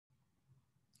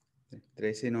Did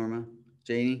I say Norma?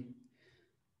 Janie?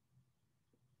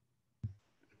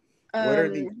 What are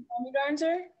the, You want me to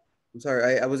answer? I'm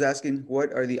sorry, I was asking,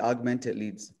 what are the augmented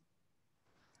leads?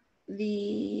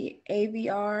 The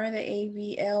AVR, the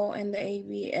AVL, and the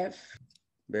AVF.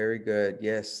 Very good.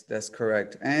 Yes, that's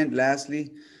correct. And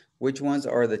lastly, which ones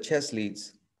are the chest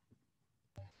leads?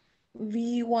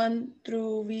 V1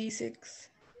 through V6.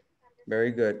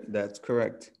 Very good. That's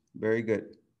correct. Very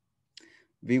good.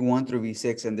 V1 through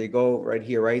V6, and they go right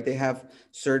here, right? They have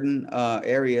certain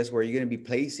areas where you're going to be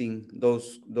placing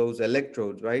those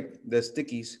electrodes, right? The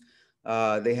stickies.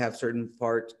 They have certain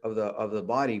parts of the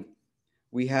body.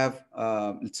 We have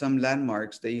some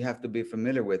landmarks that you have to be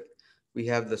familiar with. We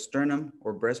have the sternum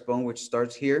or breastbone, which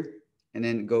starts here and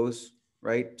then goes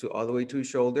right to all the way to your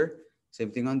shoulder.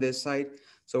 Same thing on this side.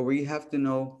 So we have to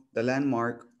know the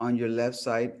landmark on your left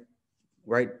side,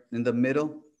 right in the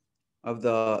middle of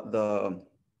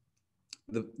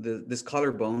this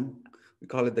collarbone. We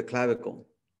call it the clavicle.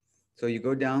 So you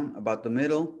go down about the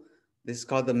middle. This is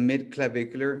called the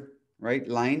mid-clavicular, right,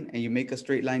 line, and you make a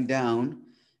straight line down,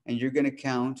 and you're going to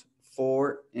count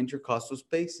 4 intercostal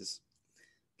spaces.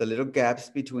 The little gaps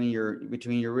between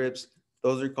your ribs,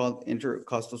 those are called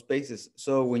intercostal spaces.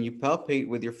 So when you palpate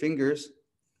with your fingers,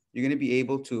 you're going to be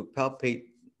able to palpate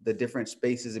the different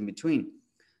spaces in between.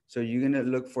 So you're going to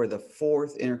look for the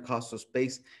 4th intercostal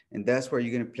space, and that's where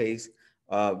you're going to place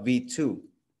V2,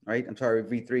 right? I'm sorry,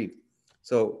 V3.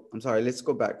 So I'm sorry, let's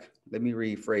go back. Let me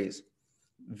rephrase.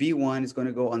 V1 is going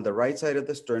to go on the right side of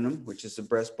the sternum, which is the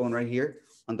breastbone right here,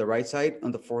 on the right side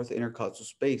on the 4th intercostal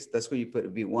space. That's where you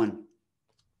put V1.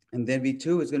 And then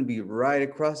V2 is going to be right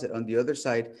across it on the other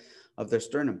side of the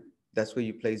sternum. That's where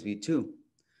you place V2.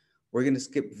 We're going to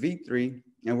skip V3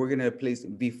 and we're going to place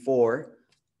V4,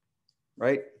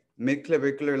 right?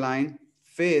 Mid-clavicular line,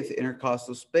 5th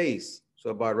intercostal space.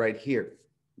 So about right here.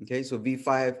 Okay, so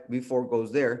V5, V4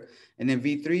 goes there. And then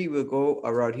V3 will go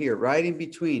around here, right in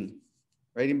between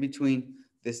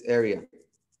this area.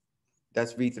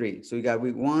 That's V3. So we got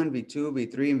V1, V2,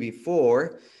 V3, and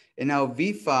V4. And now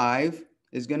V5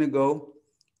 is going to go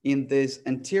in this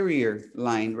anterior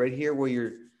line right here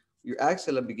where your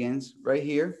axilla begins, right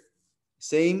here.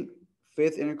 Same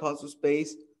 5th intercostal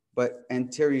space, but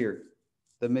anterior,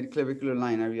 the midclavicular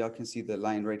line. Now y'all can see the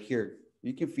line right here.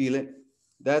 You can feel it.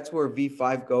 That's where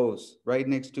V5 goes, right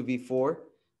next to V4,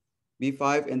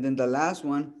 V5. And then the last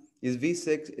one is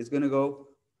V6. It's going to go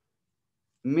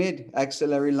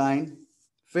mid-axillary line,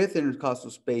 5th intercostal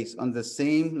space on the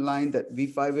same line that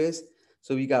V5 is.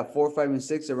 So we got 4, 5, and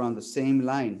 6 around the same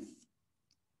line.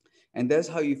 And that's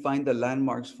how you find the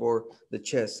landmarks for the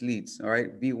chest leads, all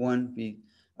right? V1,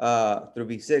 through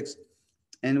V6.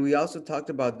 And we also talked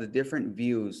about the different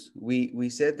views. We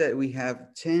said that we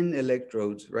have 10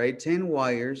 electrodes, right? 10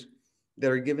 wires that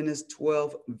are giving us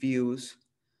 12 views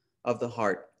of the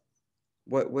heart.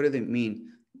 What do they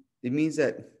mean? It means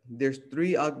that there's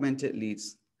 3 augmented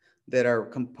leads that are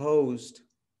composed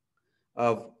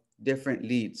of different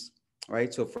leads,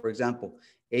 right? So for example,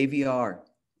 AVR,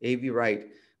 AV right.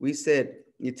 We said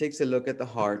it takes a look at the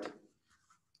heart,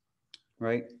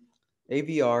 right?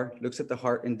 AVR looks at the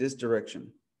heart in this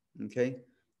direction, okay?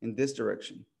 In this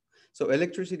direction. So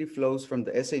electricity flows from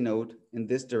the SA node in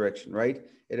this direction, right?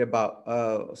 At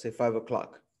about, say 5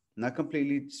 o'clock. Not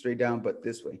completely straight down, but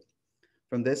this way.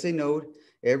 From the SA node,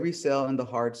 every cell in the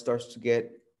heart starts to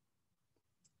get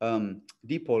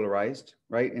depolarized,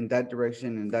 right? In that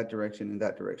direction, in that direction, in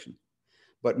that direction.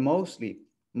 But most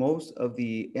of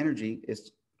the energy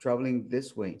is traveling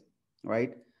this way,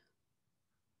 right?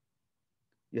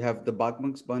 You have the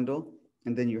Bachman's bundle,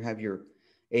 and then you have your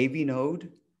AV node,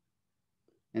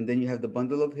 and then you have the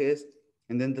bundle of His,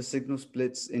 and then the signal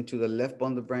splits into the left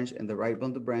bundle branch and the right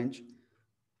bundle branch,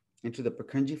 into the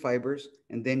Purkinje fibers,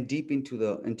 and then deep into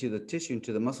the tissue,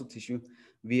 into the muscle tissue,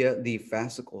 via the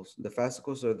fascicles. The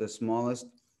fascicles are the smallest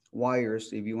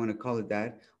wires, if you want to call it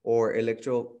that, or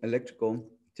electrical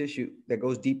tissue that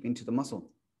goes deep into the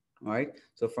muscle. All right.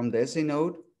 So from the SA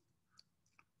node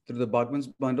through the Bachman's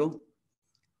bundle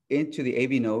into the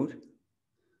AV node,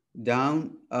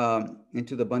 down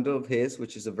into the bundle of His,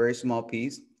 which is a very small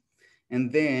piece,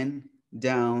 and then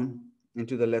down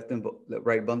into the left and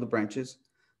right bundle branches,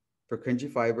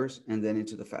 Purkinje fibers, and then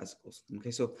into the fascicles.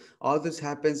 Okay, so all this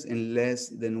happens in less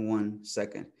than 1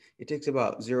 second. It takes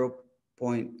about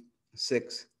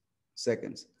 0.6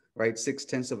 seconds, right?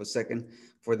 0.6 of a second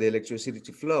for the electricity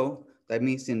to flow. That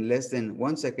means in less than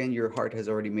 1 second, your heart has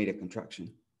already made a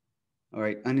contraction. All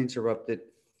right, uninterrupted,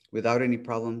 without any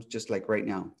problems, just like right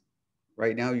now.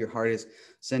 Right now, your heart is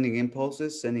sending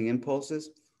impulses,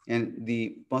 and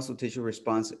the muscle tissue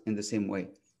responds in the same way.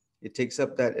 It takes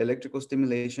up that electrical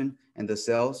stimulation and the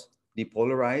cells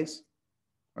depolarize,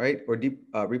 right? Or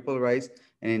repolarize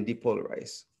and then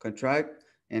depolarize, contract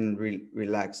and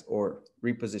relax or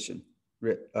reposition,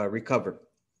 recover.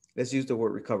 Let's use the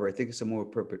word recover. I think it's a more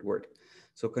appropriate word.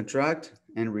 So contract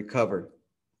and recover,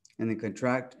 and then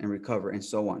contract and recover, and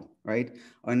so on, right?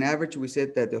 On average, we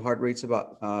said that the heart rate's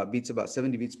beats about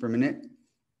 70 beats per minute,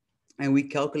 and we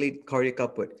calculate cardiac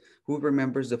output. Who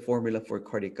remembers the formula for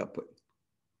cardiac output?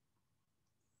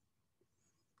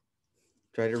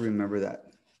 Try to remember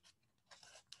that.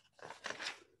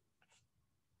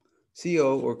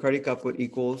 CO, or cardiac output,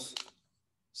 equals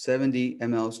 70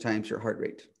 mLs times your heart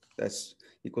rate. That's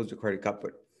equals to cardiac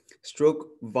output. Stroke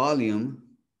volume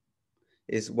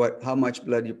is how much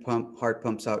blood your heart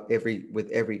pumps out with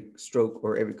every stroke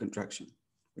or every contraction,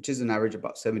 which is an average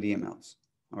about 70 mLs.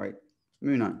 All right,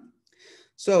 moving on.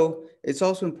 So it's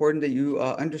also important that you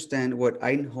understand what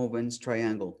Einthoven's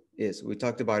triangle is. We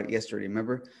talked about it yesterday.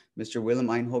 Remember Mr. Willem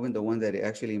Einthoven, the one that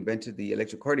actually invented the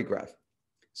electrocardiograph.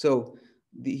 So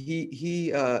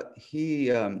he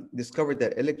discovered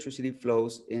that electricity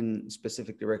flows in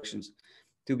specific directions.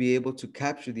 To be able to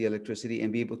capture the electricity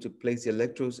and be able to place the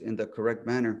electrodes in the correct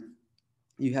manner,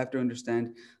 you have to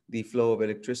understand the flow of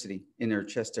electricity in your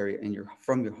chest area and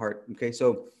from your heart. Okay,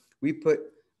 so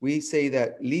we say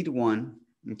that lead one,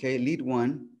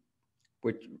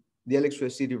 which the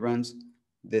electricity runs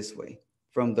this way,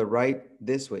 from the right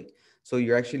this way. So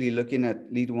you're actually looking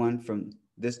at lead one from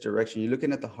this direction. You're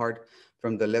looking at the heart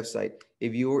from the left side.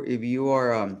 If you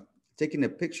are taking a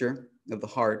picture of the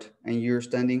heart and you're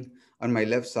standing on my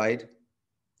left side,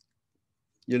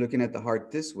 you're looking at the heart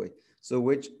this way. So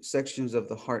which sections of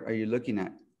the heart are you looking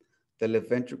at? The left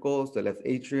ventricles, the left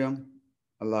atrium,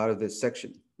 a lot of this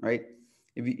section, right?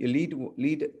 If you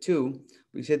lead two,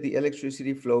 we said the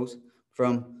electricity flows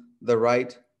from the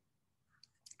right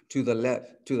to the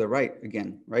left, to the right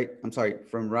again, right? I'm sorry,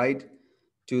 from right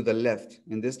to the left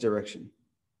in this direction,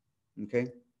 okay?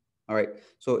 All right,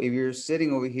 so if you're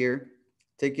sitting over here,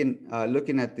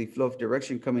 looking at the flow of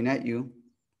direction coming at you,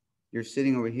 you're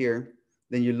sitting over here,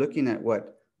 then you're looking at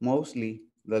what? Mostly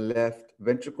the left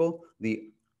ventricle, the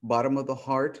bottom of the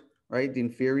heart, right? The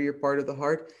inferior part of the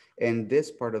heart, and this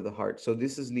part of the heart. So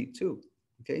this is lead two,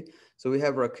 okay? So we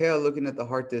have Raquel looking at the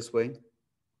heart this way,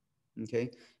 okay?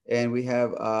 And we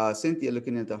have Cynthia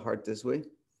looking at the heart this way.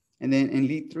 And then in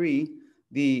lead three,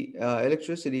 the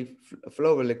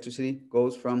flow of electricity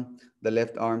goes from the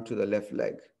left arm to the left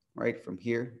leg, right? From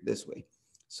here, this way.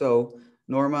 So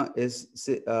Norma is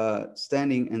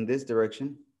standing in this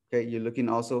direction. Okay, you're looking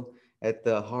also at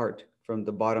the heart from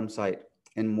the bottom side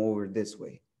and more this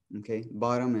way. Okay,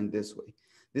 bottom and this way.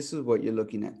 This is what you're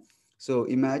looking at. So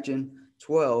imagine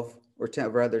 12 or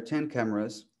 10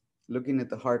 cameras looking at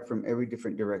the heart from every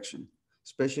different direction,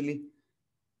 especially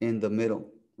in the middle,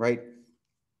 right?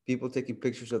 People taking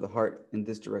pictures of the heart in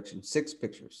this direction. 6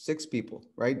 pictures, 6 people,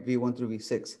 right? V1 through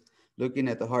V6, looking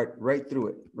at the heart right through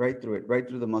it, right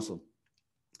through the muscle.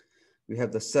 We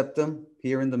have the septum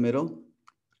here in the middle.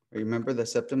 Remember, the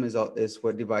septum is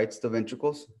what divides the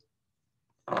ventricles.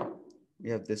 We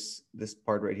have this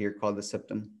part right here called the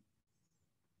septum.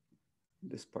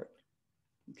 This part,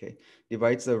 okay,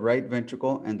 divides the right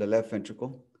ventricle and the left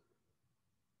ventricle.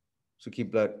 So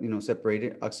keep blood,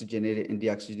 separated, oxygenated and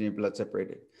deoxygenated blood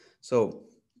separated. So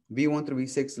V1 through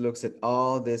V6 looks at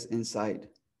all this inside,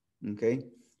 okay?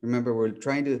 Remember, we're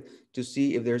trying to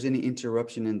see if there's any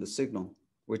interruption in the signal,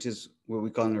 which is what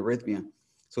we call an arrhythmia.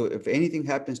 So if anything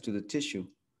happens to the tissue,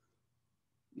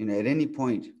 at any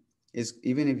point,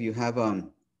 even if you have,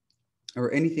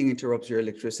 or anything interrupts your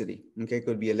electricity, okay? It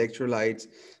could be electrolytes,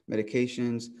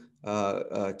 medications,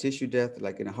 tissue death,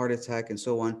 like in a heart attack and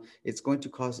so on. It's going to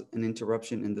cause an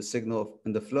interruption in the signal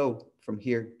and the flow from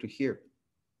here to here.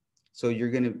 So you're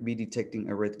going to be detecting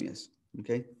arrhythmias,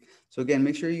 okay? So again,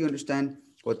 make sure you understand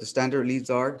what the standard leads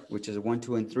are, which is 1,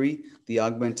 2, and 3, the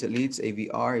augmented leads,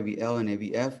 AVR, AVL, and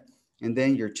AVF, and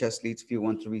then your chest leads,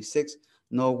 V1 through V6.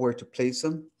 Know where to place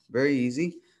them, very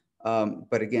easy.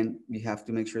 But again, you have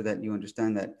to make sure that you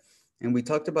understand that. And we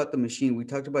talked about the machine. We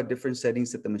talked about different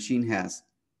settings that the machine has.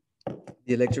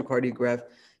 The electrocardiograph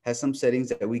has some settings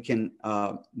that we can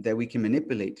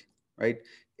manipulate, right,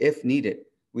 if needed.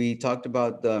 We talked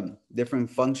about the different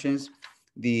functions.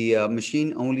 The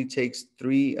machine only takes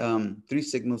three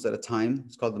signals at a time.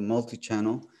 It's called the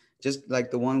multi-channel, just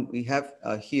like the one we have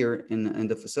here in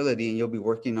the facility, and you'll be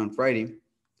working on Friday.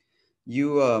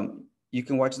 You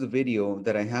can watch the video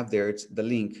that I have there. It's the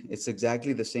link. It's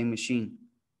exactly the same machine.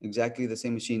 Exactly the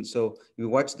same machine. So you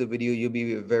watch the video, you'll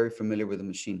be very familiar with the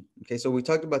machine. Okay, so we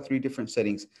talked about 3 different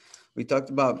settings. We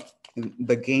talked about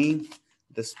the gain,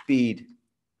 the speed,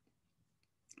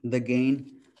 the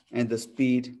gain, and the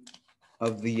speed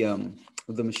of the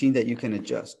machine that you can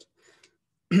adjust.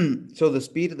 So the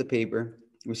speed of the paper,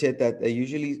 we said that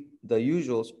usually the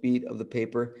usual speed of the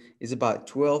paper is about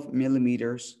 12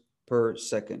 millimeters per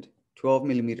second. 12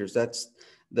 millimeters. That's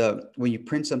when you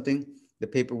print something, the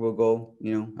paper will go,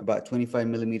 about 25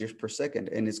 millimeters per second,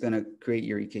 and it's going to create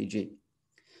your EKG.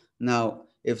 Now,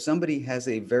 if somebody has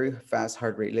a very fast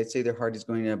heart rate, let's say their heart is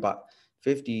going at about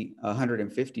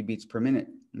 150 beats per minute.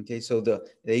 Okay, so the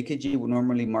EKG would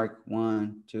normally mark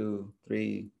 1, 2,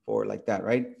 3, 4, like that,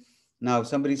 right? Now, if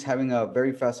somebody's having a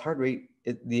very fast heart rate,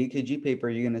 the EKG paper,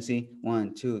 you're going to see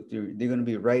 1, 2, 3. They're going to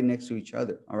be right next to each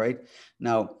other. All right.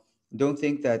 Now, don't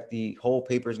think that the whole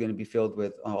paper is going to be filled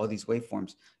with all these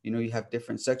waveforms. You have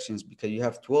different sections because you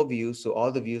have 12 views, so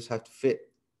all the views have to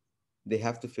fit. They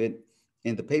have to fit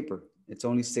in the paper. It's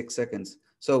only 6 seconds.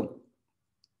 So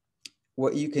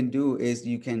what you can do is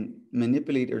you can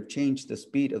manipulate or change the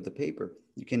speed of the paper.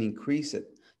 You can increase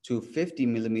it to 50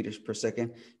 millimeters per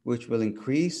second, which will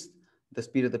increase the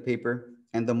speed of the paper,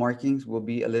 and the markings will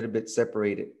be a little bit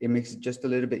separated. It makes it just a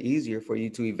little bit easier for you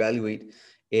to evaluate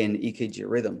an EKG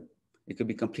rhythm. It could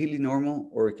be completely normal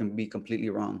or it can be completely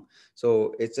wrong.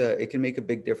 So it can make a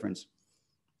big difference.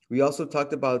 We also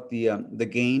talked about the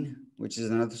gain, which is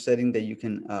another setting that you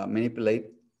can manipulate.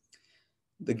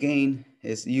 The gain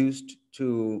is used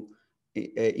to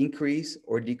increase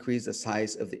or decrease the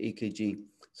size of the EKG.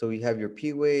 So you have your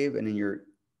P wave and then your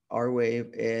R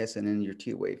wave, S, and then your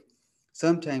T wave.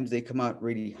 Sometimes they come out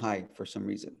really high for some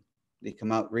reason. They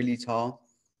come out really tall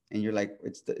and you're like,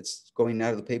 it's going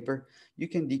out of the paper. You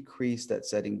can decrease that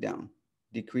setting down,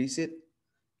 decrease it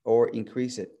or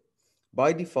increase it.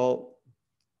 By default,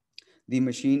 the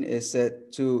machine is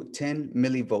set to 10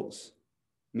 millivolts,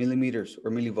 millimeters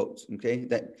or millivolts. Okay,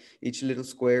 that each little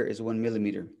square is 1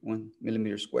 millimeter, 1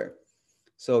 millimeter square.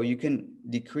 So you can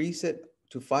decrease it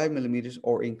to 5 millimeters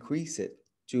or increase it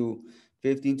to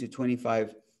 15 to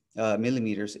 25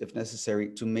 millimeters if necessary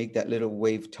to make that little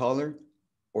wave taller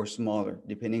or smaller,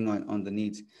 depending on the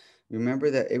needs. Remember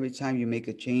that every time you make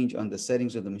a change on the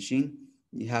settings of the machine,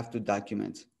 you have to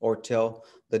document or tell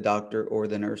the doctor or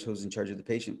the nurse who's in charge of the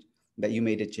patient that you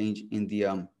made a change in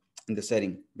the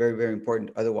setting. Very, very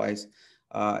important. Otherwise,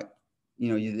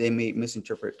 they may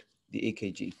misinterpret the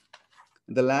EKG.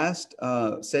 The last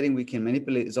setting we can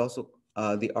manipulate is also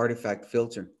the artifact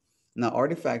filter. Now,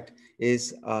 artifact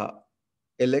is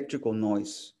electrical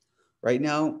noise. Right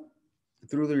now,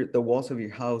 through the walls of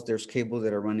your house, there's cables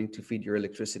that are running to feed your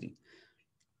electricity.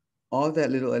 All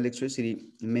that little electricity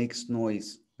makes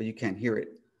noise, but you can't hear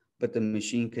it. But the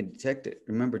machine can detect it.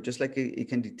 Remember, just like it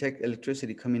can detect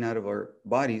electricity coming out of our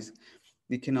bodies,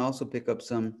 it can also pick up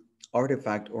some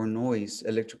artifact or noise,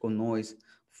 electrical noise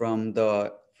from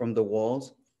the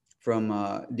walls,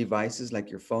 from devices like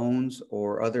your phones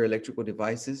or other electrical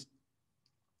devices.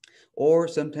 Or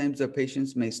sometimes the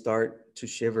patients may start to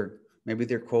shiver. Maybe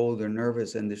they're cold or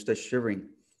nervous and they start shivering.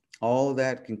 All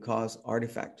that can cause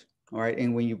artifact. All right.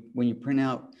 And when you print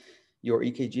out your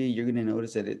EKG, you're going to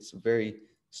notice that it's very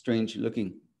strange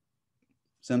looking.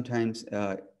 Sometimes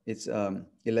it's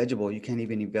illegible. You can't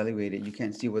even evaluate it. You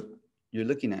can't see what you're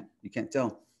looking at. You can't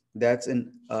tell. That's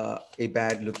a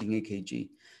bad looking EKG.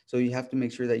 So you have to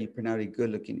make sure that you print out a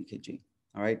good looking EKG.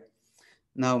 All right.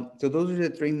 Now, so those are the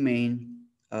three main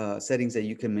settings that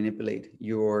you can manipulate: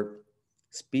 your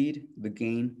speed, the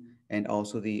gain, and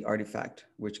also the artifact,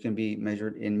 which can be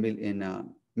measured in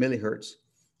millihertz.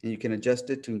 And you can adjust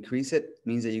it to increase it.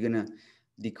 Means that you're going to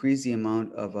decrease the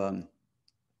amount of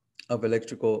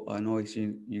electrical noise.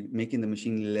 You're making the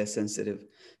machine less sensitive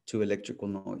to electrical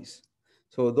noise.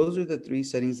 So those are the three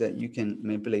settings that you can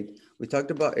manipulate. We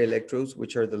talked about electrodes,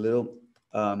 which are the little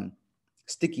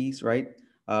stickies, right?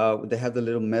 They have the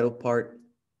little metal part.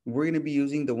 We're going to be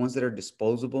using the ones that are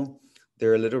disposable.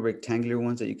 They're little rectangular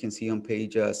ones that you can see on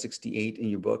page 68 in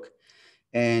your book.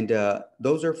 And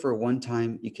those are for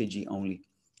one-time EKG only.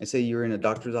 I say you're in a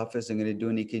doctor's office and going to do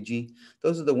an EKG.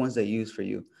 Those are the ones that use for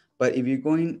you. But if you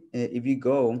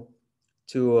go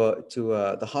to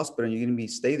the hospital and you're going to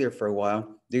stay there for a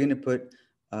while, they're going to put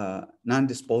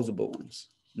non-disposable ones,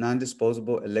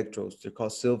 non-disposable electrodes. They're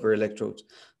called silver electrodes.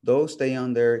 Those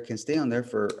can stay on there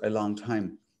for a long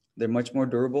time. They're much more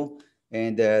durable,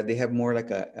 and they have more like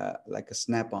a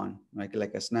snap-on,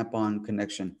 like a snap-on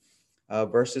connection.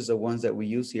 Versus the ones that we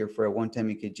use here for a one-time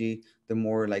EKG, they're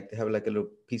more like they have like a little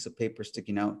piece of paper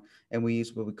sticking out, and we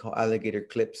use what we call alligator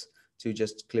clips to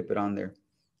just clip it on there,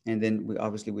 and then we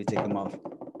take them off.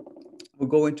 We'll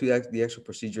go into the actual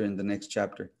procedure in the next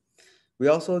chapter. We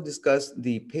also discussed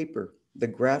the paper, the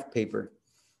graph paper.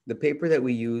 The paper that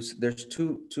we use, there's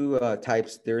two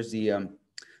types. There's the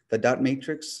dot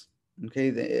matrix. Okay,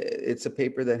 it's a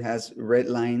paper that has red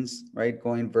lines, right,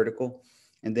 going vertical,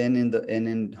 and then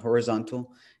in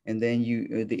horizontal, and then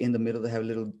in the middle they have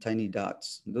little tiny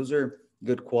dots. Those are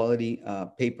good quality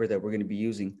paper that we're going to be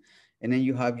using. And then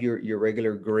you have your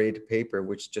regular grid paper,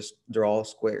 which just they're all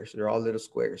squares. They're all little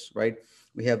squares, right?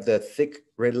 We have the thick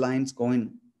red lines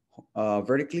going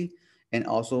vertically and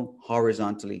also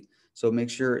horizontally. So make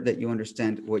sure that you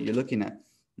understand what you're looking at.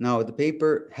 Now, the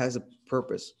paper has a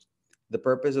purpose. The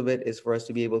purpose of it is for us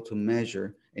to be able to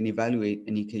measure and evaluate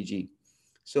an EKG.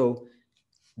 So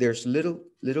there's little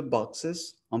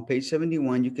boxes. On page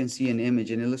 71, you can see an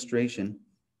image, an illustration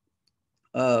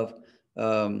of,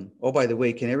 oh, by the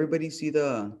way, can everybody see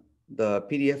the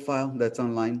PDF file that's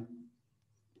online?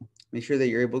 Make sure that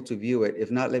you're able to view it.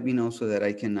 If not, let me know so that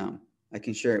I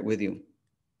can share it with you.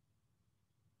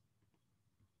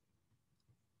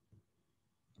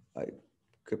 I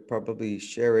could probably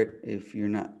share it if you're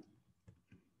not.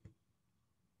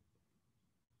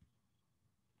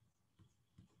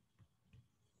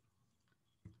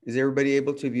 Is everybody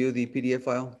able to view the PDF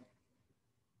file?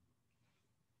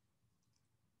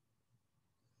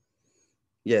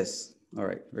 Yes. All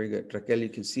right. Very good. Raquel, you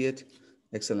can see it.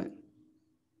 Excellent.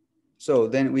 So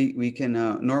then we can,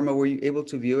 Norma, were you able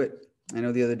to view it? I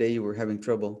know the other day you were having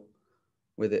trouble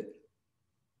with it.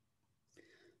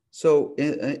 So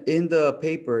in the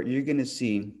paper, you're going to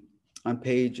see on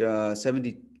page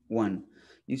 71,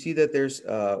 you see that there's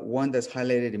one that's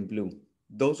highlighted in blue.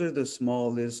 Those are the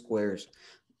small little squares.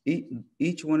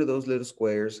 Each one of those little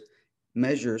squares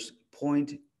measures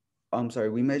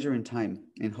we measure in time.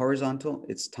 In horizontal,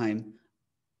 it's time.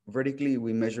 Vertically,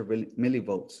 we measure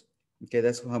millivolts. Okay,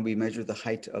 that's how we measure the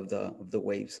height of the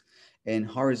waves. And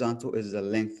horizontal is the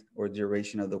length or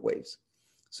duration of the waves.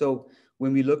 So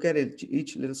when we look at it,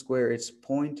 each little square, it's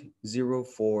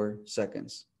 0.04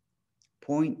 seconds.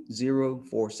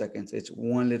 0.04 seconds. It's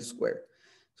one little square.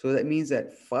 So that means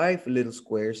that 5 little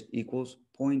squares equals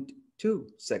 0.2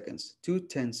 seconds,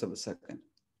 2/10 of a second.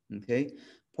 Okay,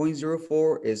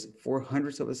 0.04 is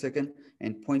 400ths of a second,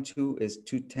 and 0.2 is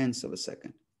 2/10 of a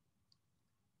second.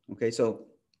 Okay, so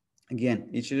again,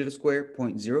 each little square,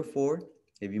 0.04.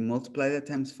 If you multiply that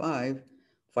times 5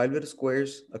 little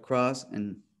squares across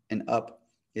and up,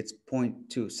 it's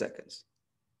 0.2 seconds.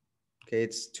 Okay,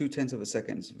 it's 2/10 of a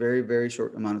second. It's very, very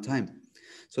short amount of time.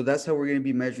 So that's how we're going to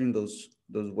be measuring those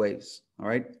waves. All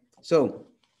right. So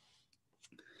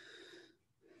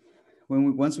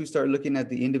once we start looking at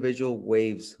the individual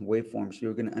waveforms,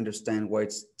 you're going to understand why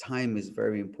its time is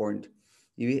very important.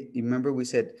 You remember we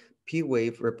said P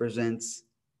wave represents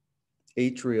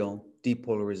atrial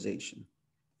depolarization.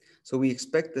 So we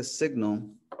expect the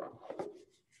signal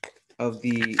of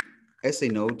the SA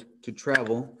node to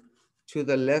travel to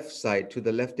the left side, to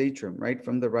the left atrium, right?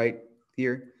 From the right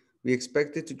here, we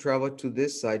expect it to travel to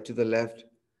this side, to the left,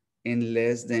 in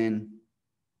less than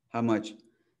how much?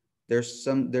 There's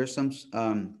some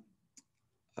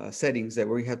settings that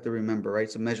we have to remember, right?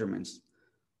 Some measurements,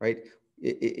 right?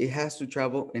 It has to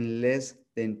travel in less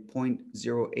than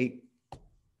 0.08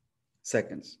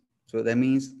 seconds. So that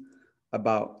means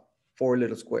about 4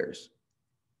 little squares.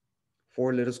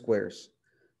 4 little squares.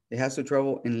 It has to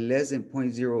travel in less than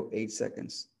 0.08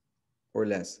 seconds or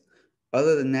less.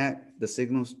 Other than that, the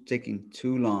signal's taking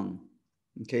too long.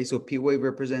 Okay, so P wave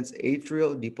represents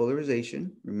atrial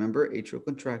depolarization. Remember, atrial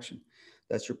contraction.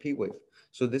 That's your P wave.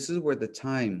 So this is where the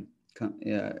time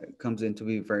comes in to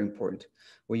be very important.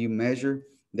 When you measure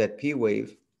that P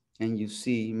wave and you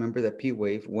see, remember that P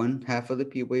wave, one half of the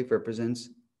P wave represents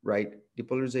right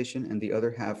depolarization and the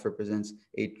other half represents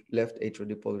left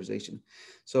atrial depolarization.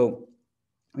 So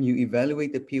when you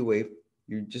evaluate the P wave,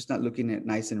 you're just not looking at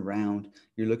nice and round.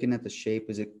 You're looking at the shape.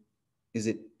 Is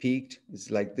it peaked? Is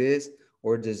it like this?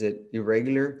 Or is it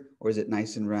irregular? Or is it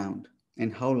nice and round?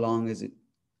 And how long is it?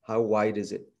 How wide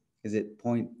is it? Is it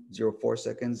 0.04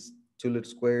 seconds, 2 little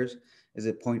squares? Is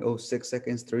it 0.06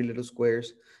 seconds, 3 little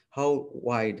squares? How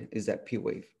wide is that P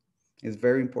wave? It's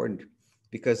very important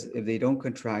because if they don't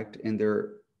contract and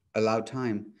they're allowed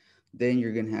time, then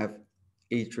you're going to have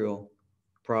atrial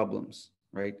problems,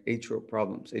 right? Atrial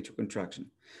problems, atrial contraction.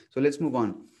 So let's move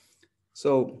on.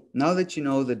 So now that you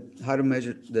know how to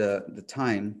measure the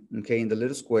time, okay, in the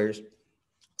little squares,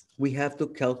 we have to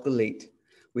calculate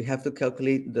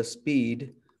the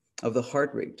speed of the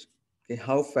heart rate. Okay,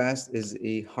 how fast is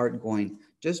a heart going?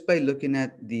 Just by looking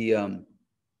at the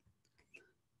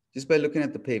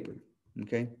paper,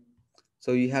 okay?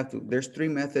 So you have to, there's 3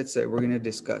 methods that we're going to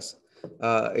discuss.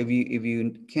 If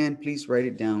you can, please write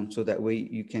it down so that way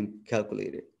you can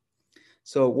calculate it.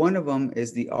 So one of them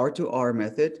is the R to R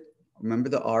method. Remember,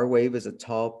 the R wave is a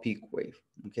tall peak wave.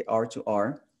 Okay, R to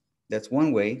R, that's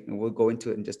one way, and we'll go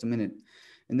into it in just a minute.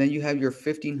 And then you have your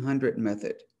 1500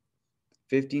 method.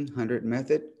 1500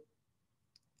 method,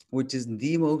 which is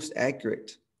the most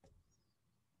accurate.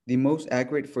 The most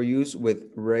accurate for use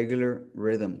with regular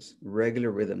rhythms,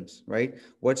 right?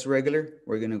 What's regular?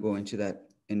 We're going to go into that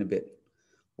in a bit.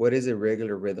 What is a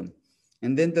regular rhythm?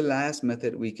 And then the last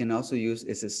method we can also use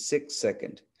is a 6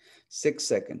 second, 6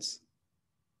 seconds.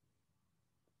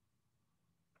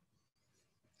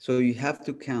 So you have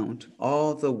to count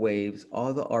all the waves,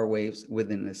 all the R waves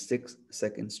within a 6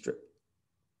 second strip.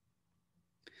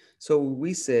 So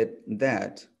we said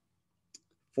that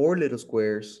 4 little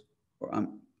squares, or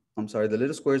I'm sorry, the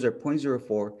little squares are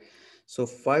 0.04. So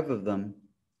 5 of them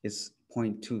is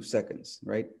 0.2 seconds,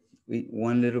 right?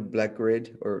 One little black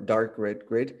grid or dark red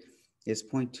grid is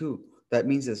 0.2. That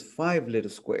means there's 5 little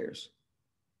squares.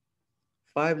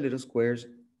 5 little squares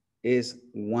is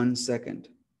 1 second.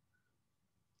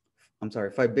 I'm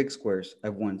sorry, 5 big squares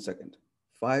have 1 second.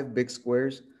 5 big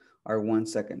squares are 1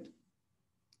 second.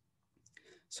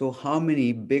 So how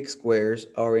many big squares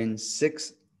are in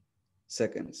 6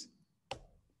 seconds?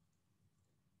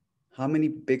 How many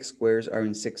big squares are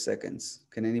in 6 seconds?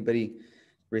 Can anybody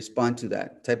respond to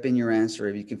that? Type in your answer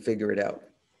if you can figure it out.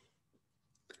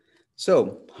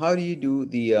 So how do you do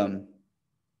the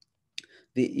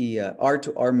R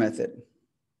to R method?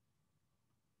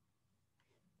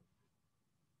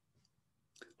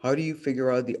 How do you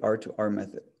figure out the R to R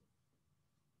method?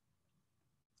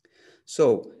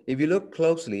 So if you look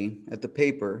closely at the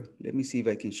paper, let me see if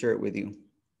I can share it with you.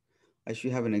 I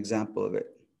should have an example of it.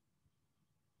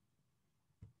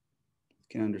 You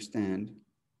can understand.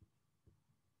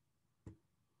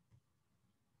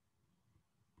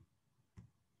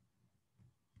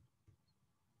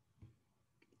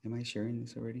 Am I sharing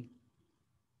this already?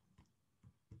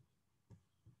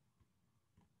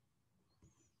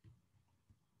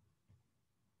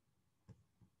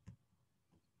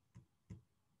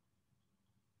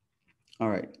 All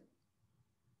right.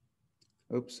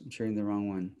 Oops, I'm sharing the wrong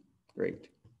one. Great.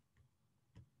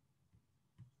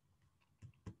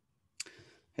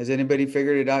 Has anybody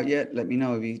figured it out yet? Let me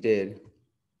know if you did.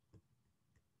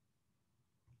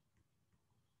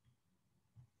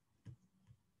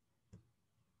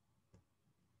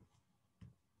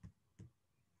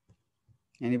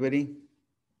 Anybody?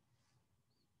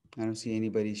 I don't see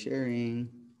anybody sharing.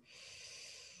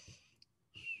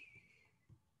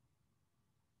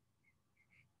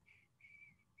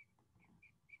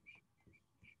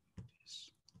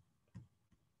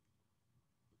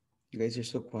 You guys are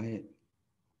so quiet.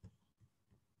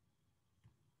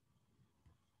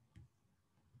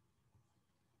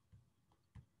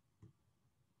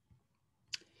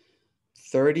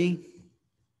 $30.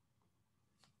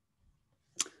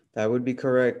 That would be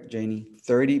correct, Janie.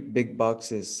 30 big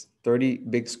boxes, 30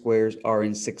 big squares are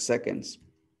in 6 seconds.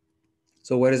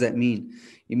 So what does that mean?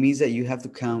 It means that you have to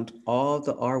count all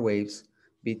the R waves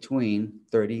between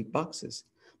 30 boxes.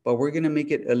 But we're going to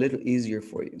make it a little easier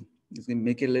for you. It's going to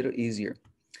make it a little easier.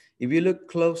 If you look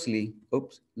closely,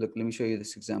 oops, look, let me show you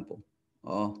this example.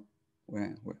 Oh,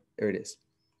 where, there it is.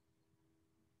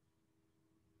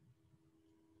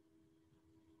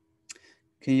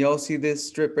 Can you all see this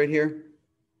strip right here?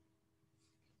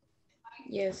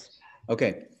 Yes.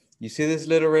 Okay, you see this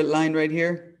little red line right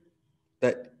here?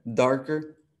 That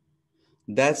darker?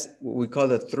 That's what we call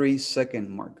the 3-second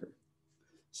marker.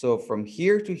 So from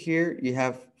here to here, you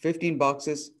have 15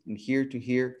 boxes, and here to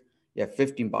here, you have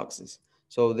 15 boxes.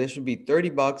 So there should be 30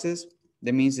 boxes.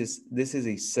 That means this is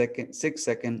a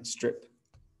 6-second strip.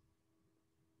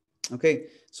 Okay,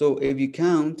 so if you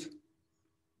count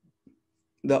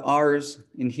the R's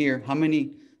in here, how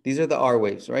many? These are the R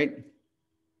waves, right?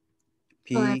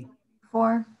 P.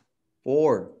 4.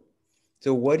 4.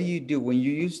 So what do you do when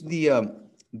you use the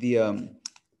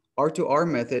R to R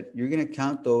method? You're gonna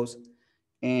count those,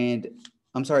 and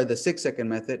I'm sorry, the 6-second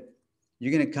method.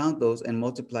 You're gonna count those and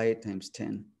multiply it times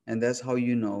 10, and that's how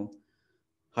you know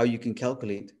how you can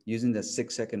calculate using the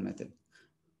 6-second method.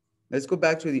 Let's go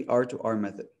back to the R to R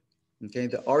method. Okay,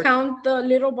 the R. Count the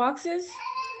little boxes?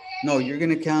 No, you're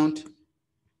gonna count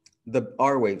the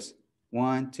R waves.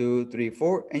 1, 2, 3,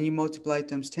 4, and you multiply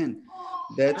times 10.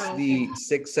 That's the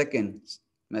 6-second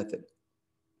method.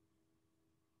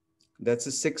 That's a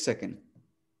 6-second.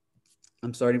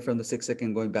 I'm starting from the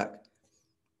 6-second going back.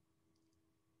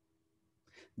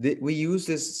 We use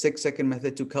this 6-second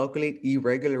method to calculate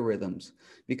irregular rhythms,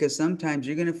 because sometimes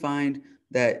you're going to find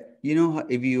that, you know,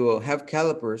 if you have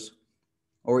calipers,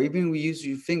 or even we use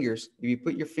your fingers, if you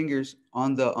put your fingers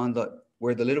on the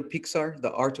where the little peaks are,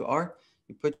 the R to R,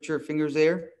 you put your fingers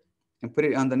there and put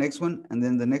it on the next one, and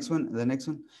then the next one, and the next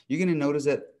one. You're going to notice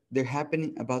that they're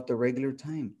happening about the regular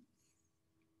time.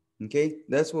 Okay,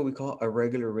 that's what we call a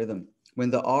regular rhythm.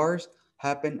 When the R's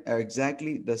happen at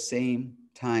exactly the same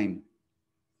time.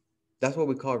 That's what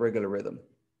we call a regular rhythm.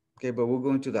 Okay, but we'll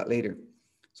go into that later.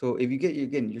 So if you get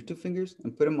your two fingers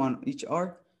and put them on each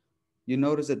R, you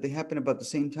notice that they happen about the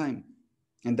same time.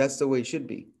 And that's the way it should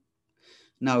be.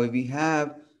 Now, if you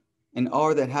have an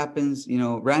R that happens,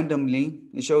 randomly,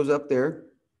 it shows up there,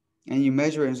 and you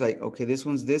measure it, and it's like, okay, this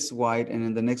one's this wide, and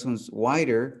then the next one's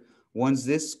wider, one's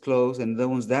this close, and the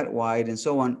one's that wide, and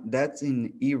so on. That's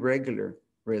an irregular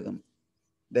rhythm.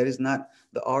 That is not,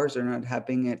 the R's are not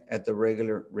happening at the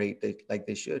regular rate like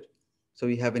they should. So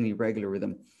we have an irregular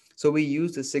rhythm. So we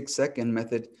use the 6-second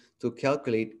method to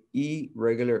calculate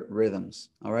irregular rhythms.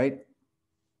 All right.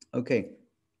 Okay.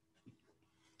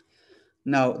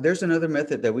 Now there's another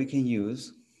method that we can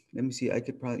use. Let me see. I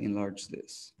could probably enlarge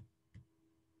this.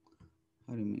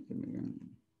 How do you make it bigger?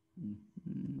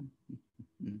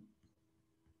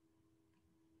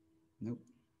 Nope.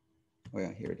 Oh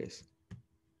yeah, here it is.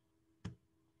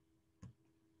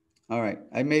 All right,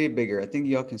 I made it bigger. I think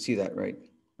y'all can see that right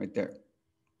there.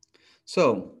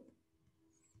 So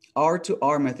R to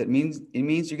R method means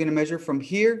you're going to measure from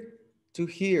here to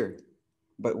here.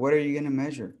 But what are you going to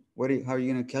measure? How are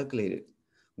you going to calculate it?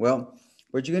 Well,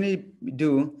 what you're going to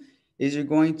do is you're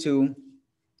going to,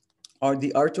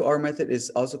 the R to R method is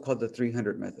also called the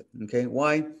 300 method. Okay,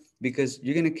 why? Because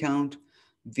you're going to count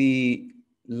the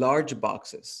large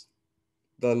boxes.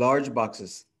 The large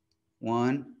boxes.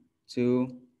 1,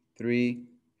 2, 3,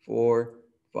 4,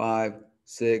 5,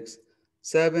 6,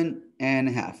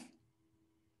 7.5.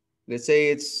 Let's say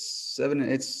it's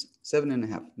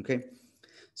 7.5. Okay.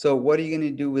 So what are you going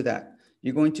to do with that?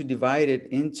 You're going to divide it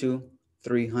into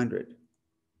 300.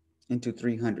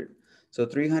 So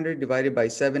 300 divided by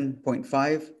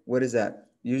 7.5. What is that?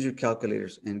 Use your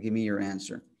calculators and give me your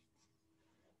answer.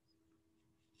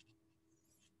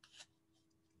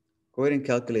 Go ahead and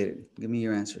calculate it. Give me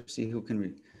your answer. See who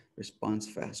can respond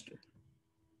faster.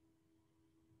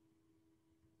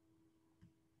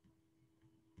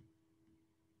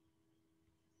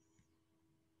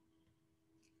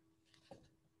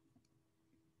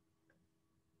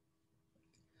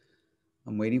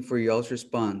 I'm waiting for y'all's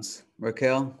response.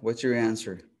 Raquel, what's your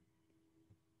answer?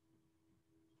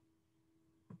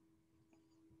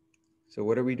 So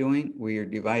what are we doing? We are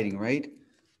dividing, right?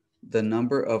 The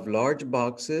number of large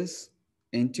boxes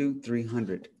into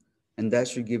 300. And that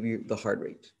should give you the heart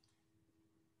rate.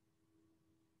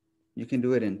 You can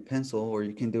do it in pencil, or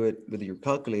you can do it with your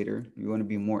calculator. You want to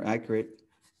be more accurate.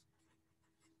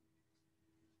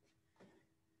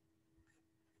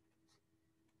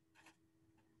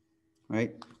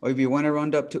 Right? Or if you want to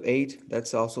round up to 8,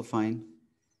 that's also fine.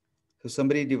 So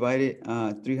somebody divided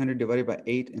 300 divided by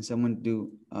 8, and someone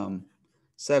do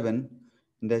 7,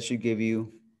 and that should give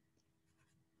you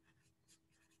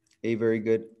a very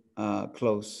good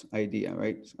close idea,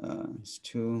 right? It's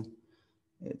 2,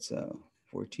 it's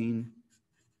 14.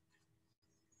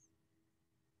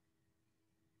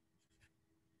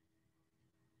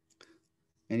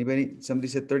 Anybody? Somebody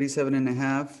said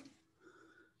 37.5.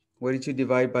 What did you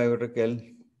divide by, Raquel?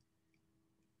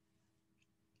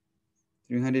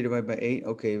 300 divided by 8.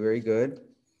 Okay, very good.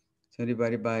 So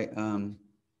divided by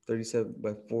 37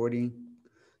 by 40.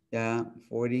 Yeah,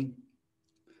 40.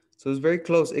 So it's very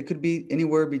close. It could be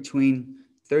anywhere between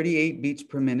 38 beats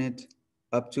per minute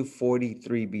up to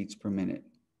 43 beats per minute.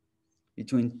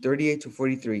 Between 38 to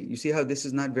 43. You see how this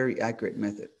is not very accurate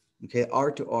method. Okay, R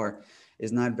to R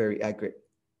is not very accurate,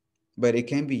 but it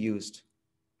can be used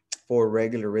for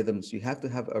regular rhythms. You have to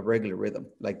have a regular rhythm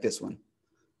like this one.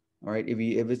 All right,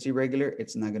 if it's irregular,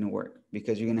 it's not going to work,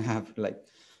 because you're going to have like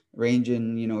range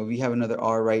in, if you have another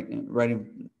R right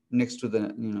next to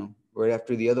the, right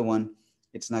after the other one,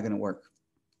 it's not going to work.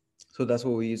 So that's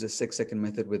why we use a 6-second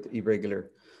method with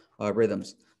irregular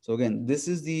rhythms. So again, this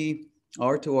is the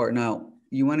R to R. Now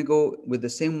you want to go with the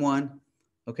same one.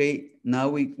 Okay, now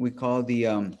we call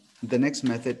the next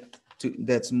method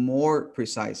that's more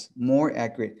precise, more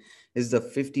accurate, is the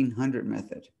 1500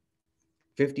 method.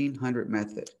 1500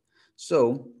 method.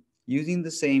 So using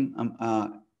the same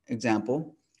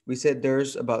example, we said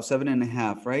there's about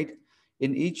 7.5, right?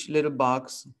 In each little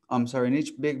box, in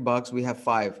each big box, we have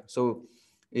 5. So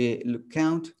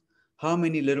count how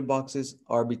many little boxes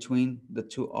are between the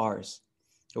two R's.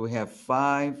 So we have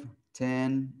 5,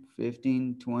 10,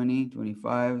 15, 20,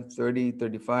 25, 30,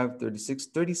 35, 36,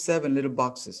 37 little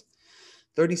boxes.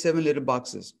 37 little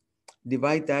boxes.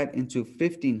 Divide that into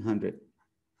 1500.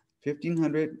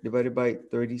 1500 divided by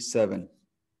 37.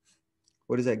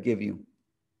 What does that give you?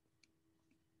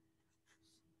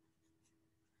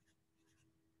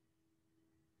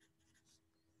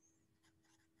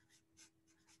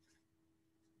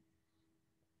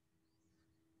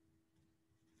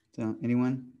 So,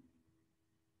 anyone?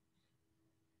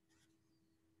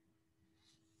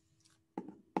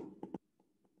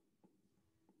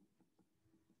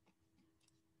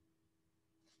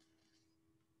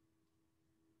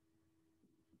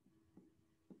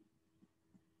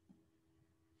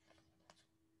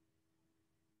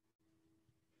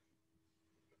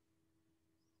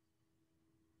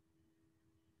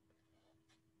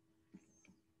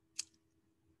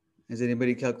 Has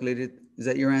anybody calculated? Is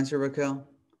that your answer, Raquel?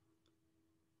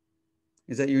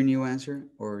 Is that your new answer,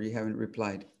 or you haven't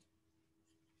replied?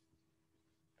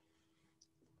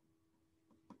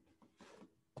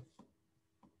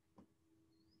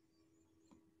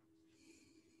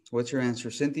 What's your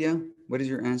answer, Cynthia? What is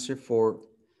your answer for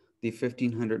the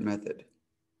 1500 method?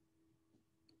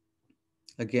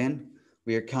 Again,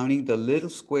 we are counting the little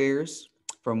squares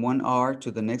from one R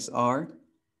to the next R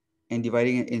and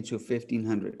dividing it into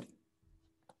 1500.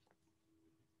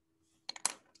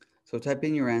 So type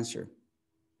in your answer.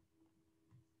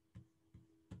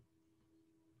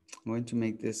 I'm going to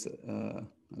make this a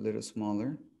little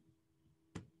smaller.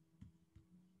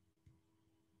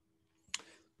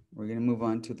 We're going to move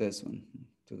on to this one,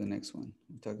 to the next one.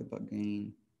 We talked about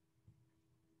gain.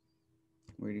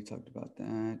 We already talked about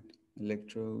that.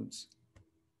 Electrodes.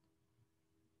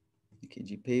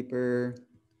 EKG paper.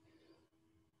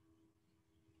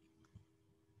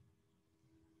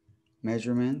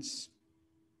 Measurements.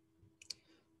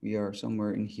 We are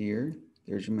somewhere in here.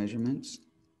 There's your measurements.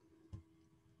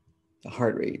 The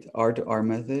heart rate, R to R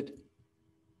method.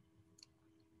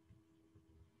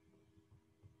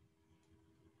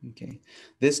 Okay,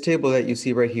 this table that you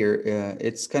see right here,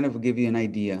 it's kind of give you an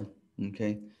idea,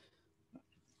 okay?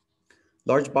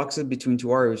 Large boxes between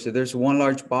two R waves. So there's one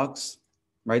large box,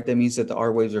 right? That means that the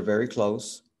R waves are very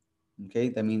close, okay?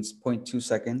 That means 0.2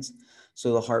 seconds.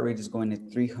 So the heart rate is going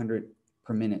at 300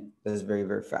 per minute. That is very,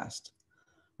 very fast.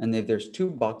 And if there's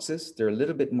two boxes, they're a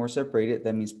little bit more separated.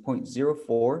 That means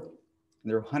 0.04,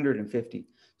 they're 150.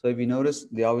 So if you notice,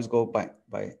 they always go by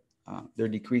they're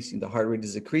decreasing. The heart rate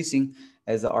is decreasing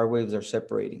as the R waves are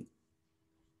separating.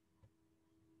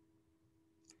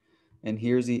 And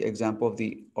here's the example of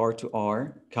the R to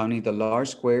R, counting the large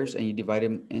squares, and you divide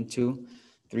them into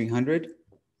 300.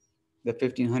 The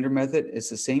 1500 method is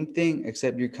the same thing,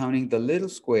 except you're counting the little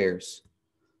squares,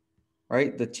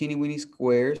 right? The teeny weeny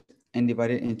squares, and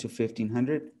divide it into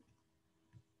 1500.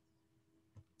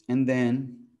 And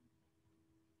then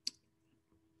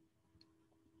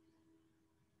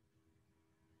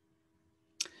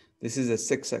this is a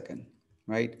 6 second,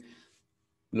 right?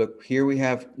 Look, here we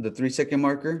have the 3 second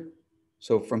marker.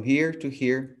 So from here to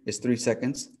here is 3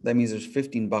 seconds. That means there's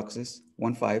 15 boxes,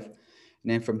 1, 5. And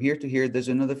then from here to here, there's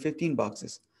another 15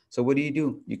 boxes. So what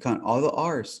do? You count all the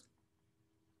R's.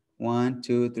 1,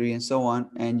 2, 3, and so on.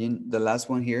 And the last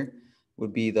one here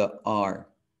would be the R.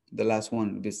 The last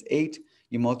one is 8.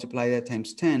 You multiply that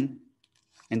times 10,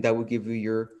 and that will give you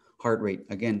your heart rate.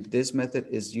 Again, this method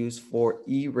is used for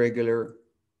irregular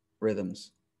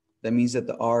rhythms. That means that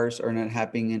the R's are not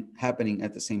happening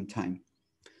at the same time.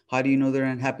 How do you know they're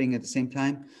not happening at the same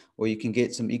time? Well, you can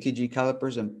get some EKG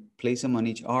calipers and place them on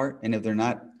each R. And if they're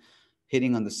not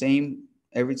hitting on the same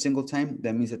every single time,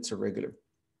 that means it's irregular.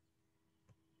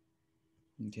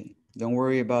 Okay, don't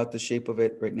worry about the shape of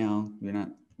it right now.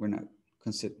 We're not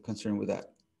concerned with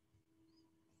that.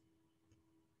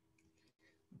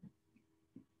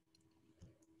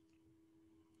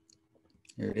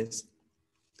 Here it is.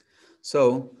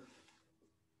 So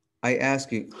I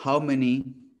ask you, how many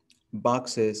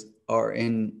boxes are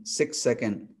in 6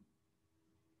 second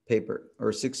paper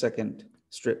or 6 second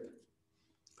strip?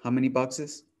 How many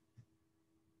boxes?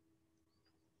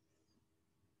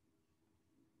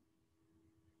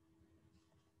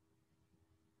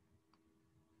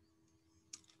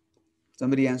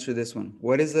 Somebody answer this one.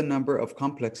 What is the number of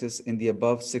complexes in the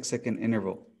above 6 second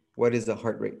interval? What is the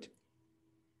heart rate?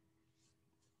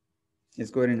 Let's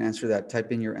go ahead and answer that.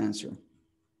 Type in your answer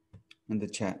in the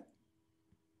chat.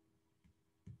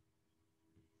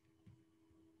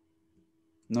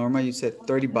 Norma, you said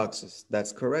 30 boxes.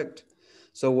 That's correct.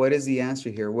 So what is the answer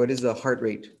here? What is the heart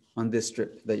rate on this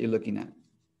strip that you're looking at?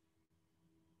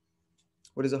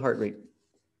 What is the heart rate?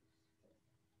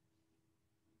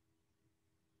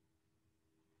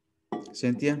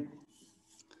 Cynthia,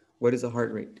 what is the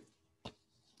heart rate?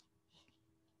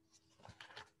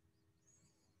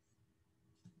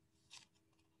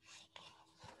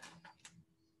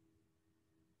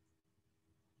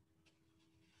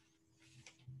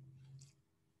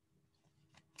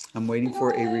 I'm waiting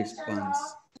for a response.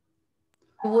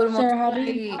 Sir,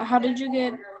 how did you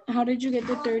get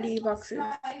the 30 boxes?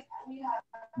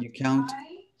 You count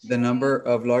the number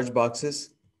of large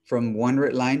boxes from one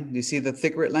red line. You see the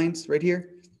thick red lines right here?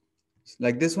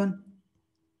 Like this one?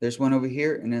 There's one over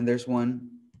here, and then there's one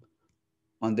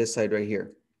on this side right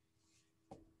here.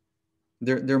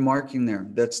 They're marking there.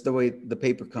 That's the way the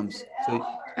paper comes. So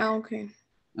okay.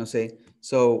 I'll say,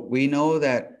 so we know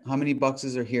that how many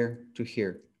boxes are here to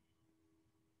here.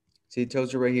 See, it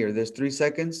tells you right here, there's 3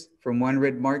 seconds from one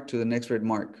red mark to the next red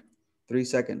mark. 3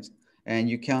 seconds. And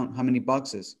you count how many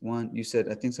boxes. One, you said,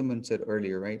 I think someone said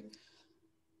earlier, right?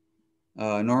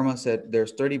 Norma said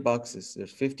there's 30 boxes.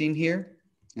 There's 15 here,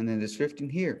 and then there's 15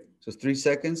 here. So 3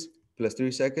 seconds plus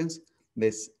 3 seconds,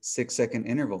 this 6-second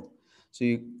interval. So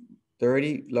you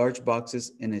 30 large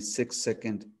boxes in a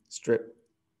 6-second strip.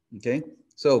 Okay,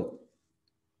 so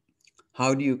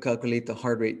how do you calculate the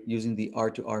heart rate using the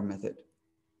R to R method?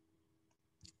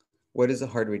 What is the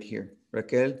heart rate here?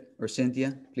 Raquel or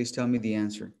Cynthia, please tell me the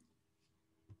answer.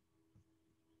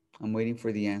 I'm waiting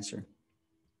for the answer.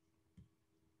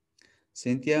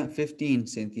 Cynthia, 15,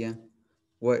 Cynthia.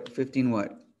 What, 15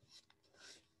 what?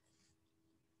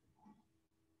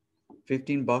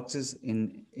 15 boxes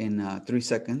in 3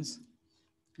 seconds.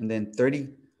 And then 30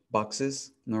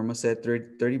 boxes, Norma said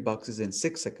 30 boxes in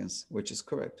 6 seconds, which is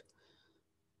correct.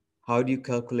 How do you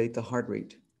calculate the heart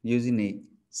rate using a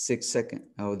 6-second,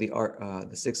 the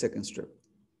 6-second strip?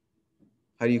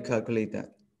 How do you calculate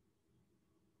that?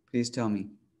 Please tell me.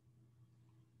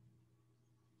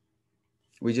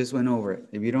 We just went over it.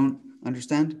 If you don't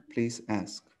understand, please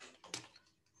ask.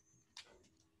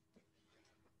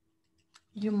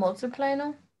 You multiply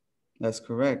now? That's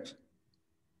correct.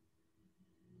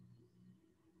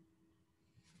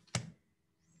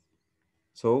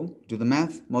 So do the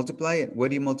math, multiply it. What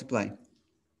do you multiply?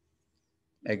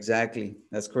 Exactly.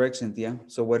 That's correct, Cynthia.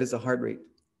 So what is the heart rate?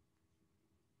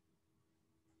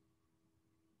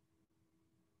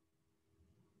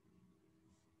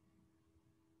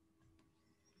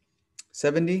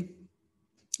 $70.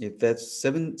 If that's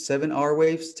seven R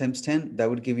waves times 10, that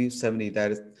would give you 70.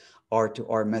 That is R to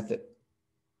R method.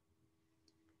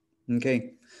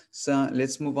 Okay, so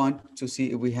let's move on to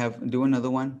see if we do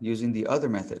another one using the other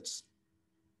methods.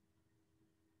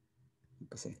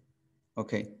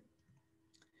 Okay.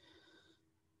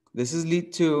 This is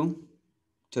lead 2,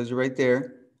 tells you right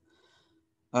there.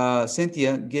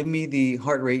 Cynthia, give me the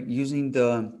heart rate using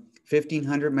the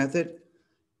 1500 method.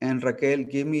 And Raquel,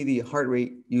 give me the heart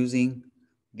rate using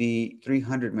the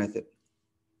 300 method,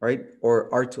 right?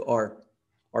 Or R to R,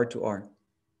 R to R.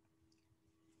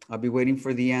 I'll be waiting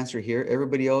for the answer here.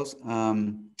 Everybody else, let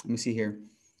me see here.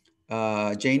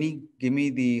 Janie, give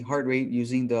me the heart rate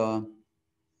using the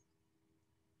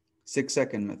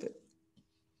 6-second method.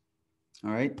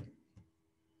 All right.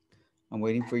 I'm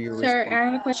waiting for your Sir, response. I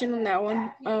have a question on that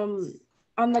one.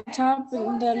 On the top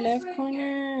in the left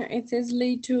corner, it says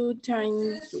lead 2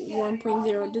 times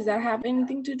 1.0. Does that have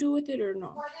anything to do with it or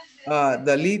no?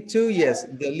 The lead 2, yes.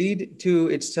 The lead 2,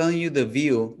 it's telling you the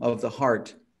view of the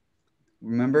heart.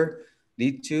 Remember,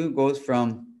 lead 2 goes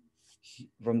from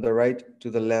the right to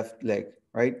the left leg,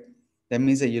 right? That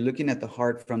means that you're looking at the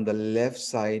heart from the left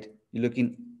side. You're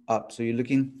looking up. So you're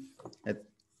looking at,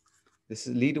 this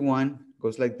is lead 1,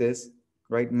 goes like this,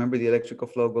 right? Remember, the electrical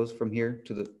flow goes from here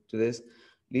to this.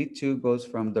 Lead 2 goes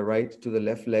from the right to the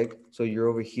left leg. So you're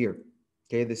over here.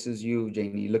 Okay, this is you,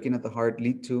 Janie. Looking at the heart,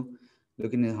 lead 2,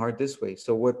 looking at the heart this way.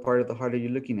 So what part of the heart are you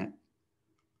looking at?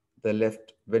 The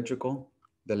left ventricle,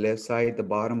 the left side, the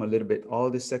bottom, a little bit, all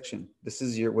this section. This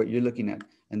is what you're looking at.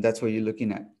 And that's what you're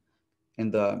looking at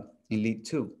in lead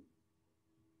 2.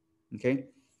 Okay,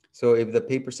 so if the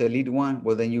paper said lead 1,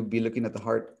 well, then you'd be looking at the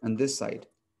heart on this side.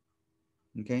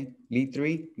 Okay, lead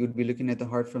 3, you'd be looking at the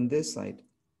heart from this side,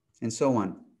 and so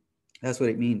on. That's what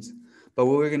it means. But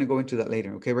we're going to go into that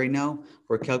later. Okay, right now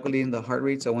we're calculating the heart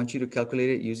rates. I want you to calculate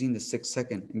it using the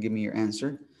 6-second and give me your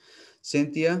answer.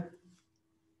 Cynthia,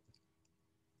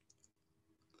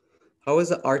 how is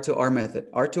the R to R method?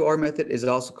 R to R method is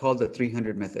also called the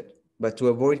 300 method. But to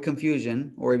avoid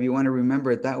confusion, or if you want to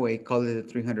remember it that way, call it the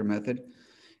 300 method.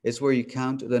 It's where you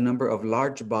count the number of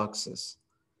large boxes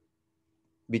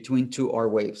between 2 R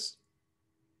waves,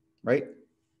 right?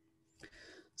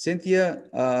 Cynthia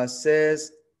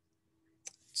says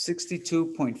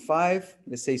 62.5,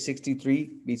 let's say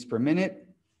 63 beats per minute.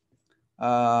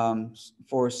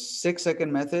 For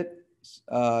 6-second method,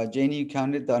 Janie, you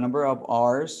counted the number of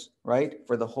R's, right?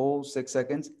 For the whole 6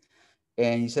 seconds.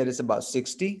 And you said it's about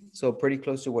 60. So pretty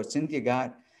close to what Cynthia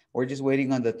got. We're just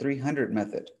waiting on the 300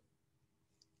 method.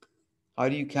 How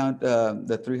do you count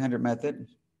the 300 method?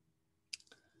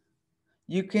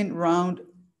 You can round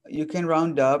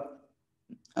up,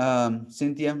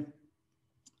 Cynthia,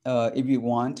 if you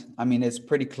want. I mean, it's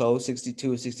pretty close,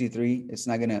 62, 63. It's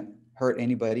not gonna hurt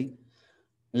anybody,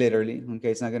 literally.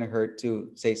 Okay, it's not gonna hurt to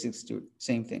say 62.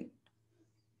 Same thing.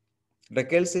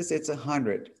 Raquel says it's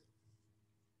 100.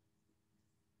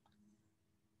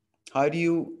 How do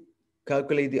you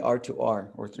calculate the R to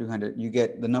R, or 300? You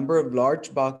get the number of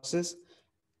large boxes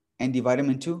and divide them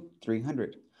into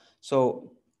 300.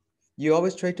 So you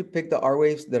always try to pick the R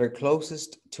waves that are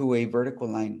closest to a vertical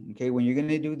line. Okay, when you're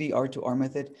gonna do the R to R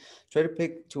method, try to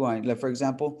pick two lines. Like for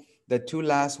example, the two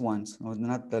last ones, or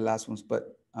not the last ones,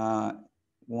 but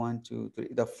 1, 2, 3,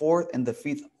 the fourth and the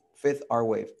fifth R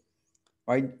wave,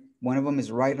 right? One of them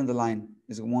is right on the line.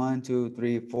 Is 1, 2,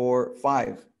 3, 4,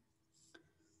 5.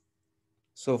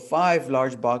 So 5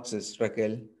 large boxes,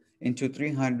 Raquel, into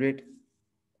 300.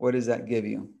 What does that give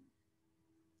you?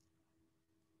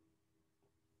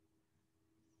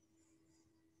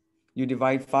 You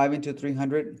divide 5 into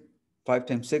 300. 5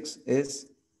 times 6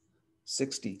 is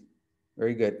 60.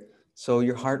 Very good. So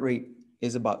your heart rate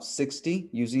is about 60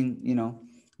 using,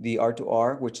 the R to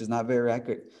R, which is not very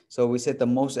accurate. So we said the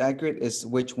most accurate is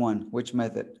which one? Which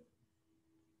method?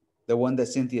 The one that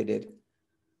Cynthia did.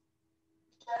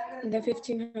 The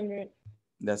 1500.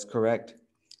 That's correct.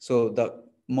 So the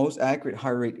most accurate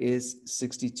heart rate is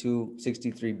 62,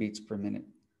 63 beats per minute.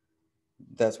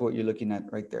 That's what you're looking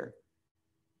at right there.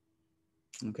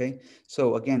 Okay.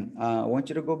 So again, I want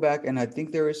you to go back, and I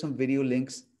think there is some video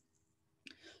links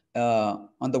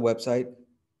on the website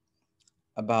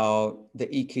about the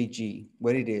EKG,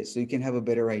 what it is, so you can have a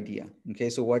better idea. Okay,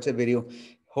 so watch the video.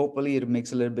 Hopefully it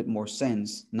makes a little bit more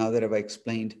sense now that I've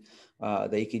explained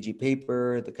the EKG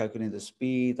paper, the calculating the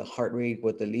speed, the heart rate,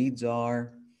 what the leads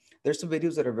are. There's some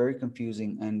videos that are very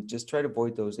confusing, and just try to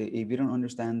avoid those. If you don't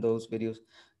understand those videos,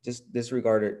 just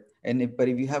disregard it. But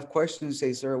if you have questions,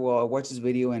 say, sir, well, I watched this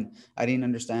video and I didn't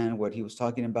understand what he was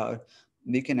talking about,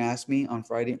 you can ask me on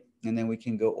Friday, and then we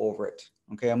can go over it.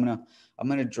 Okay, I'm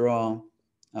gonna draw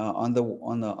on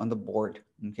the board,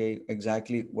 okay,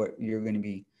 exactly what you're going to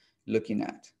be looking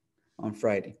at on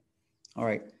Friday. All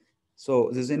right. So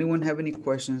does anyone have any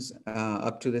questions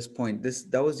up to this point?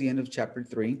 That was the end of chapter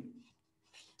 3.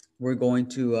 We're going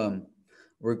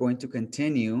to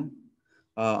continue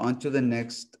on to the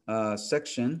next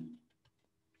section.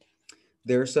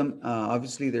 There's some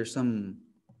obviously there's some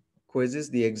quizzes.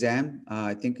 The exam,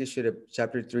 I think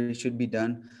chapter 3 should be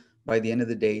done by the end of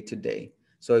the day today.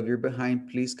 So if you're behind,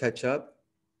 please catch up.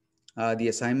 The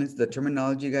assignments, the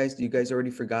terminology, guys, you guys already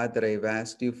forgot that I've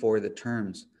asked you for the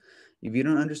terms. If you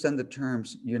don't understand the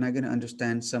terms, you're not going to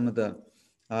understand some of the,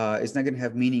 it's not going to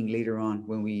have meaning later on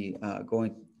when we go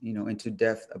into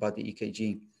depth about the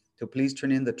EKG. So please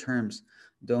turn in the terms.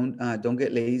 Don't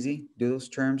get lazy. Do those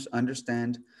terms.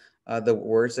 Understand the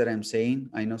words that I'm saying.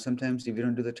 I know sometimes if you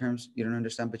don't do the terms, you don't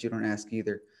understand, but you don't ask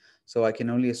either. So I can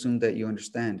only assume that you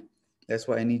understand. That's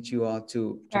why I need you all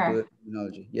to do the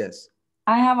terminology. Yes.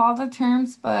 I have all the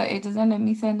terms, but it doesn't let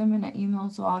me send them in an email,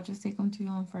 so I'll just take them to you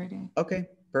on Friday. Okay,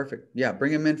 perfect. Yeah,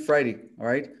 bring them in Friday. All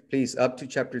right, please, up to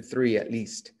chapter 3 at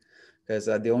least, because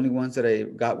the only ones that I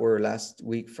got were last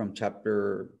week from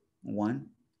chapter 1.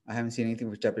 I haven't seen anything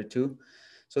for chapter 2.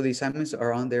 So the assignments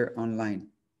are on there online,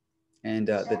 and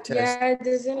the test. Yeah, it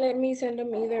doesn't let me send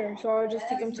them either, so I'll just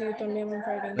take them to you también on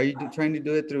Friday. Are you trying to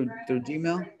do it through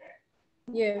Gmail?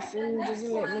 Yes, it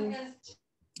doesn't let me.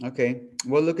 Okay,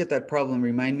 we'll look at that problem.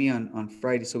 Remind me on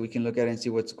Friday so we can look at it and see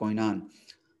what's going on.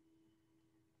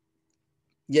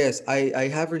 Yes, I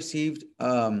have received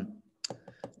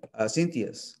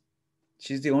Cynthia's.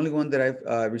 She's the only one that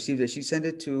I've received it. She sent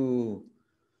it to,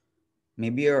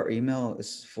 maybe our email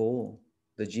is full,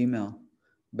 the Gmail,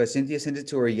 but Cynthia sent it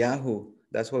to her Yahoo.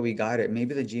 That's why we got it.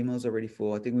 Maybe the Gmail is already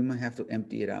full. I think we might have to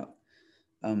empty it out.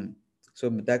 So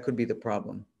that could be the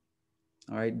problem.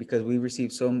 All right, because we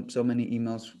received so many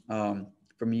emails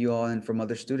from you all and from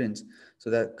other students,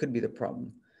 so that could be the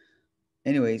problem.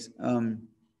 Anyways, go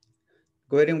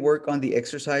ahead and work on the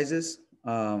exercises.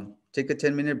 Take a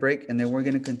 10-minute break, and then we're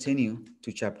going to continue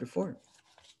to chapter 4.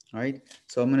 All right,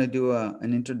 so I'm going to do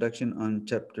an introduction on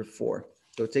chapter 4.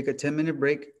 So take a 10-minute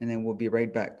break, and then we'll be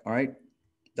right back. All right,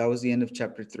 that was the end of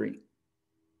chapter 3.